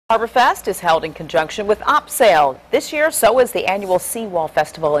Harborfest is held in conjunction with OpSail. This year, so is the annual Seawall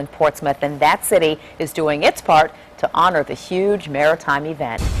Festival in Portsmouth, and that city is doing its part to honor the huge maritime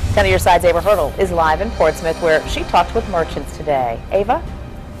event. 10 of your side's Ava Hurdle is live in Portsmouth, where she talked with merchants today. Ava?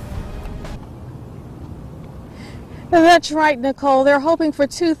 That's right, Nicole. They're hoping for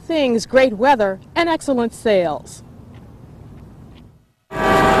two things: great weather and excellent sales.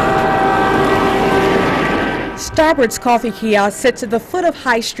 Starboard's coffee kiosk sits at the foot of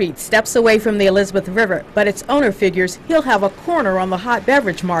High Street, steps away from the Elizabeth River, but its owner figures he'll have a corner on the hot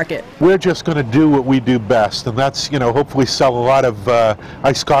beverage market. We're just going to do what we do best, and that's, hopefully sell a lot of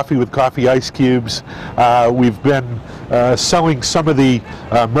iced coffee with coffee ice cubes. We've been selling some of the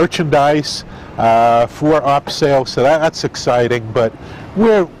merchandise for OpSail, so that's exciting, but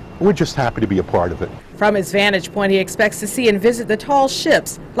we're just happy to be a part of it. From his vantage point, he expects to see and visit the tall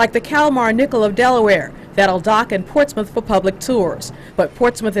ships like the Kalmar Nickel of Delaware that'll dock in Portsmouth for public tours. But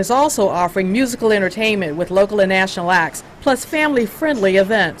Portsmouth is also offering musical entertainment with local and national acts, plus family-friendly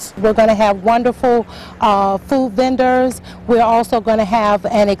events. We're going to have wonderful food vendors. We're also going to have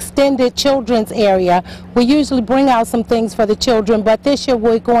an extended children's area. We usually bring out some things for the children, but this year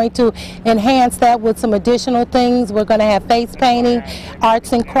we're going to enhance that with some additional things. We're going to have face painting,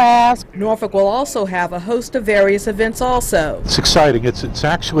 arts and crafts. Norfolk will also have a host of various events also. It's exciting. It's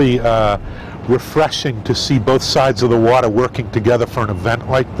actually refreshing to see both sides of the water working together for an event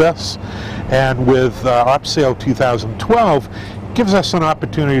like this. And with OpSail 2012, gives us an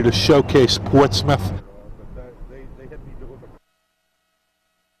opportunity to showcase Portsmouth.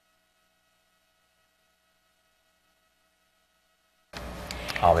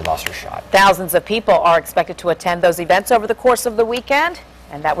 Oh, we lost her shot. Thousands of people are expected to attend those events over the course of the weekend.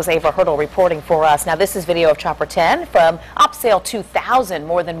 And that was Ava Hurdle reporting for us. Now, this is video of Chopper 10 from OpSail 2000.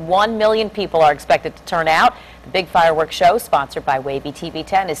 More than 1 million people are expected to turn out. The big fireworks show, sponsored by Wavy TV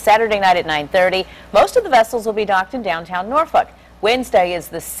 10, is Saturday night at 9:30. Most of the vessels will be docked in downtown Norfolk. Wednesday is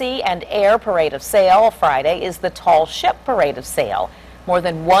the Sea and Air Parade of Sail. Friday is the Tall Ship Parade of Sail. More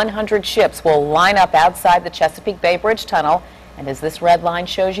than 100 ships will line up outside the Chesapeake Bay Bridge Tunnel. And as this red line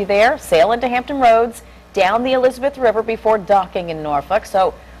shows you there, sail into Hampton Roads, down the Elizabeth River before docking in Norfolk.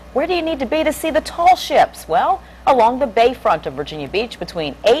 So where do you need to be to see the tall ships? Well, along the bayfront of Virginia Beach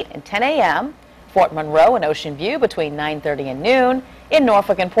between 8 and 10 a.m., Fort Monroe and Ocean View between 9:30 and noon, in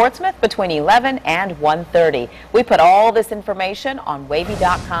Norfolk and Portsmouth between 11 and 1:30. We put all this information on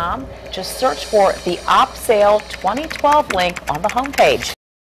Wavy.com. Just search for the OpSail 2012 link on the homepage.